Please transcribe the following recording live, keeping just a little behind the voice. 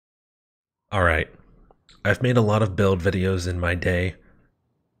Alright, I've made a lot of build videos in my day,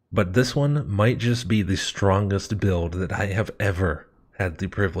 but this one might just be the strongest build that I have ever had the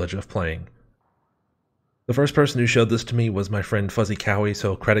privilege of playing. The first person who showed this to me was my friend Fuzzy Cowie,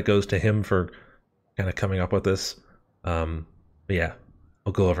 so credit goes to him for kind of coming up with this. But yeah,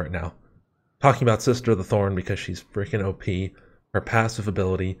 I'll go over it now. Talking about Sister of the Thorn because she's freaking OP, her passive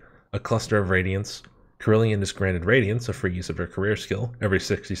ability, a cluster of radiance. Kerillian is granted radiance, a free use of her career skill, every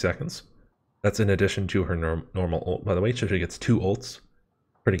 60 seconds. That's in addition to her normal ult, by the way, so she gets 2 ults.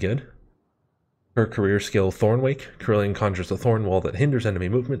 Pretty good. Her career skill, Thorn Wake. Kerillian conjures a thorn wall that hinders enemy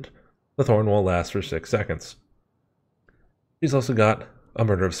movement. The thorn wall lasts for 6 seconds. She's also got a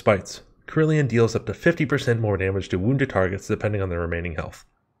Murder of Spites. Kerillian deals up to 50% more damage to wounded targets depending on their remaining health.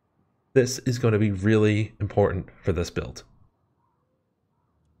 This is going to be really important for this build.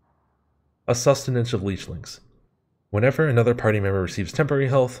 A Sustenance of Leechlings. Whenever another party member receives temporary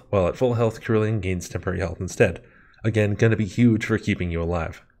health, while at full health, Kerillian gains temporary health instead. Again, going to be huge for keeping you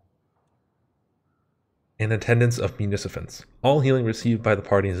alive. An Attendance of Municipants. All healing received by the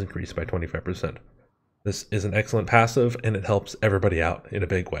party is increased by 25%. This is an excellent passive, and it helps everybody out in a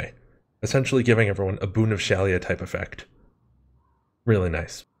big way. Essentially giving everyone a Boon of Shalia type effect. Really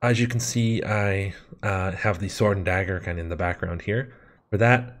nice. As you can see, I have the Sword and Dagger kind of in the background here. For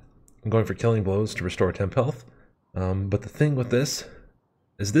that, I'm going for Killing Blows to restore temp health. But the thing with this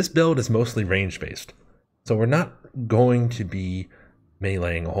is this build is mostly range-based. So we're not going to be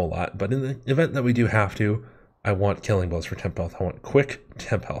meleeing a whole lot, but in the event that we do have to, I want Killing Blows for temp health. I want quick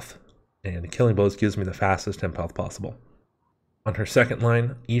temp health. And Killing Blows gives me the fastest temp health possible. On her second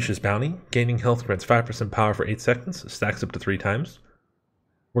line, Isha's Bounty. Gaining health grants 5% power for 8 seconds, stacks up to 3 times.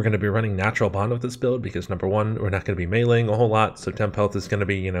 We're going to be running Natural Bond with this build because, number one, we're not going to be meleeing a whole lot, so temp health is going to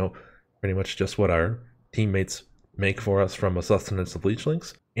be, pretty much just what our teammates make for us from a Sustenance of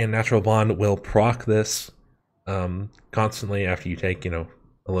Leechlings. And Natural Bond will proc this constantly after you take, a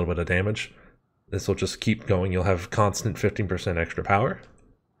little bit of damage. This will just keep going. You'll have constant 15% extra power,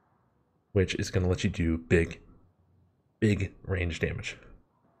 which is going to let you do big range damage.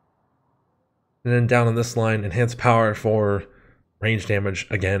 And then down on this line, enhanced power for range damage,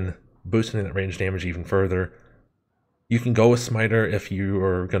 again, boosting that range damage even further. You can go with Smiter if you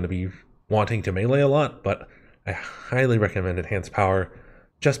are going to be wanting to melee a lot, but I highly recommend enhanced power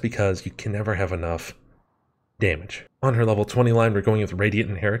just because you can never have enough damage. On her level 20 line, we're going with Radiant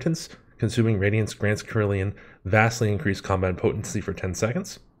Inheritance. Consuming Radiance grants Kerillian vastly increased combat potency for 10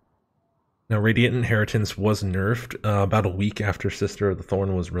 seconds. Now, Radiant Inheritance was nerfed about a week after Sister of the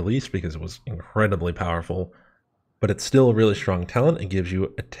Thorn was released because it was incredibly powerful, but it's still a really strong talent. It gives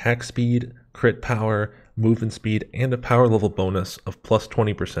you attack speed, crit power, movement speed, and a power level bonus of plus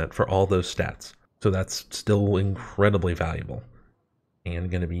 20% for all those stats. So that's still incredibly valuable and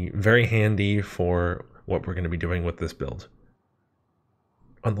going to be very handy for what we're going to be doing with this build.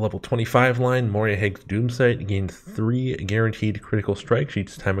 On the level 25 line, Moria Haig's Doomsight gained 3 guaranteed critical strikes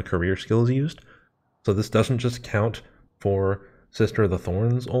each time a career skill is used. So this doesn't just count for Sister of the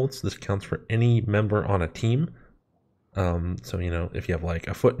Thorn's ults, this counts for any member on a team. So, if you have like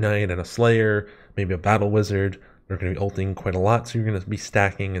a Foot Knight and a Slayer, maybe a Battle Wizard, they're going to be ulting quite a lot, so you're going to be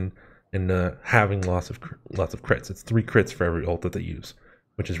stacking and having lots of crits. It's 3 crits for every ult that they use,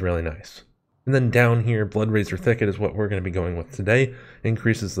 which is really nice. And then down here, Bloodrazor Thicket is what we're going to be going with today.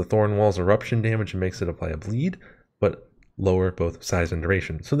 Increases the Thorn Wall's eruption damage and makes it apply a bleed, but lower both size and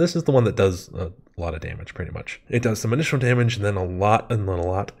duration. So this is the one that does a lot of damage, pretty much. It does some initial damage, and then a lot, and then a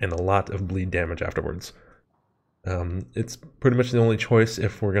lot, and a lot of bleed damage afterwards. It's pretty much the only choice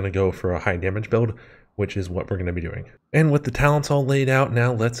if we're going to go for a high damage build, which is what we're going to be doing. And with the talents all laid out,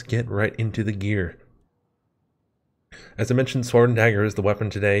 now let's get right into the gear. As I mentioned, Sword and Dagger is the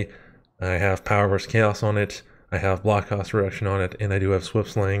weapon today. I have Power vs. Chaos on it, I have Block Cost Reduction on it, and I do have Swift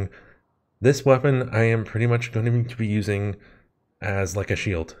Slaying. This weapon I am pretty much going to be using as like a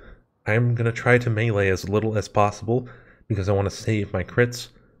shield. I'm going to try to melee as little as possible because I want to save my crits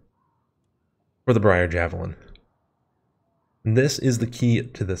for the Briar Javelin. And this is the key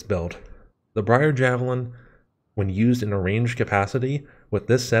to this build. The Briar Javelin, when used in a ranged capacity with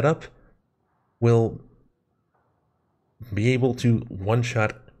this setup, will be able to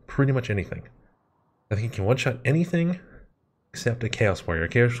one-shot pretty much anything. I think it can one-shot anything except a Chaos Warrior.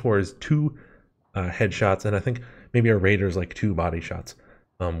 Chaos Warrior is 2 headshots, and I think maybe a Raider is like 2 body shots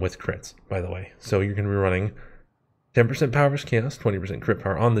with crits, by the way. So you're going to be running 10% power versus Chaos, 20% crit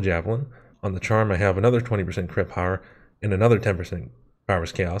power on the Javelin. On the Charm, I have another 20% crit power and another 10% power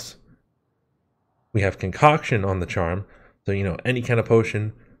versus Chaos. We have Concoction on the Charm, so any kind of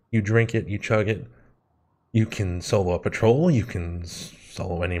potion, you drink it, you chug it. You can solo a patrol, you can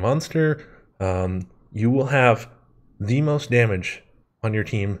solo any monster, you will have the most damage on your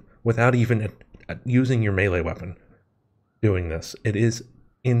team without even using your melee weapon doing this. It is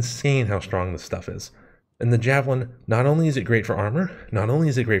insane how strong this stuff is. And the javelin, not only is it great for armor, not only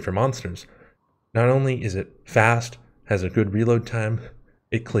is it great for monsters, not only is it fast, has a good reload time,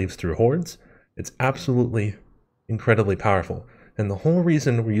 it cleaves through hordes. It's absolutely incredibly powerful. And the whole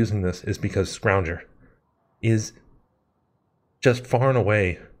reason we're using this is because Scrounger is just far and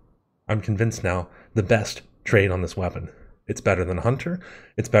away, I'm convinced now, the best trade on this weapon. It's better than Hunter,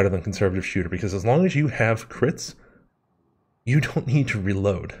 it's better than Conservative Shooter, because as long as you have crits, you don't need to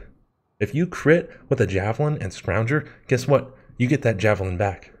reload. If you crit with a Javelin and Scrounger, guess what? You get that Javelin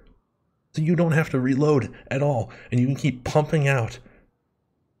back. So you don't have to reload at all, and you can keep pumping out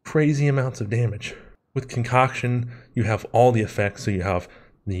crazy amounts of damage. With Concoction, you have all the effects, so you have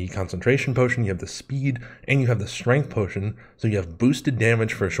the Concentration Potion, you have the Speed, and you have the Strength Potion, so you have boosted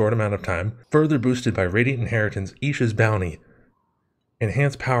damage for a short amount of time, further boosted by Radiant Inheritance, Isha's Bounty,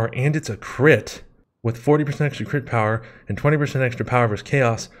 Enhanced Power, and it's a crit, with 40% extra crit power and 20% extra power versus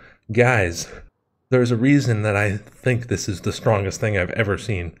Chaos. Guys, there's a reason that I think this is the strongest thing I've ever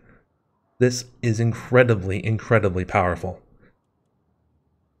seen. This is incredibly, incredibly powerful.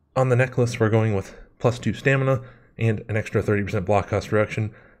 On the necklace, we're going with +2 stamina and an extra 30% block cost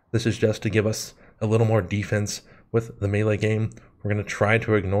reduction. This is just to give us a little more defense with the melee game. We're going to try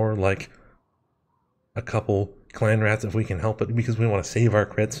to ignore like a couple clan rats if we can help it, because we want to save our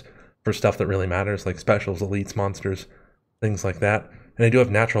crits for stuff that really matters, like specials, elites, monsters, things like that. And I do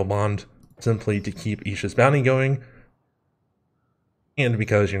have Natural Bond simply to keep Isha's Bounty going, and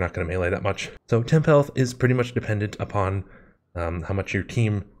because you're not going to melee that much. So temp health is pretty much dependent upon how much your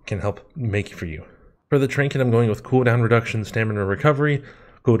team can help make for you. For the trinket, I'm going with cooldown reduction, stamina recovery,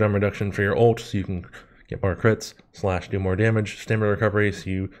 cooldown reduction for your ult so you can get more crits / do more damage, stamina recovery so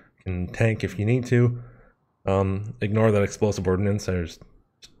you can tank if you need to. Ignore that explosive ordnance. I was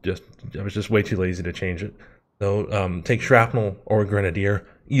just way too lazy to change it. So take Shrapnel or Grenadier,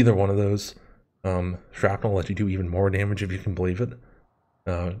 either one of those. Shrapnel lets you do even more damage if you can believe it.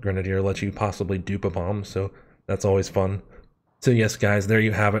 Grenadier lets you possibly dupe a bomb, so that's always fun. So yes, guys, there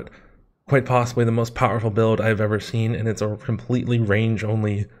you have it. Quite possibly the most powerful build I've ever seen, and it's a completely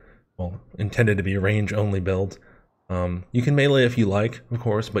range-only, well, intended to be a range-only build. You can melee if you like, of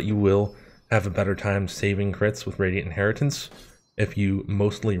course, but you will have a better time saving crits with Radiant Inheritance if you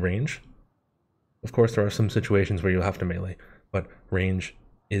mostly range. Of course, there are some situations where you'll have to melee, but range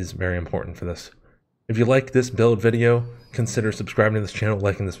is very important for this. If you like this build video, consider subscribing to this channel,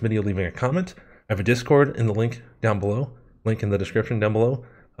 liking this video, leaving a comment. I have a Discord in the link down below, link in the description down below.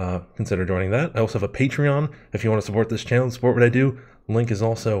 Consider joining that. I also have a Patreon if you want to support this channel and support what I do. Link is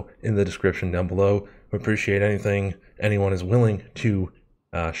also in the description down below. We appreciate anything anyone is willing to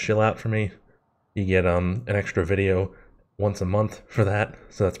shill out for me. You get an extra video once a month for that,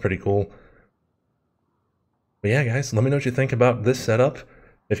 so that's pretty cool. But yeah, guys, let me know what you think about this setup,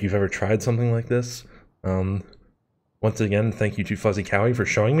 if you've ever tried something like this. Once again, thank you to Fuzzy Cowie for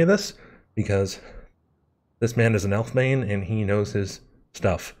showing me this, because this man is an elf main and he knows his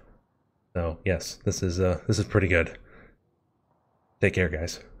stuff. So yes, this is pretty good. Take care,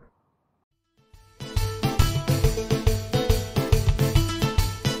 guys.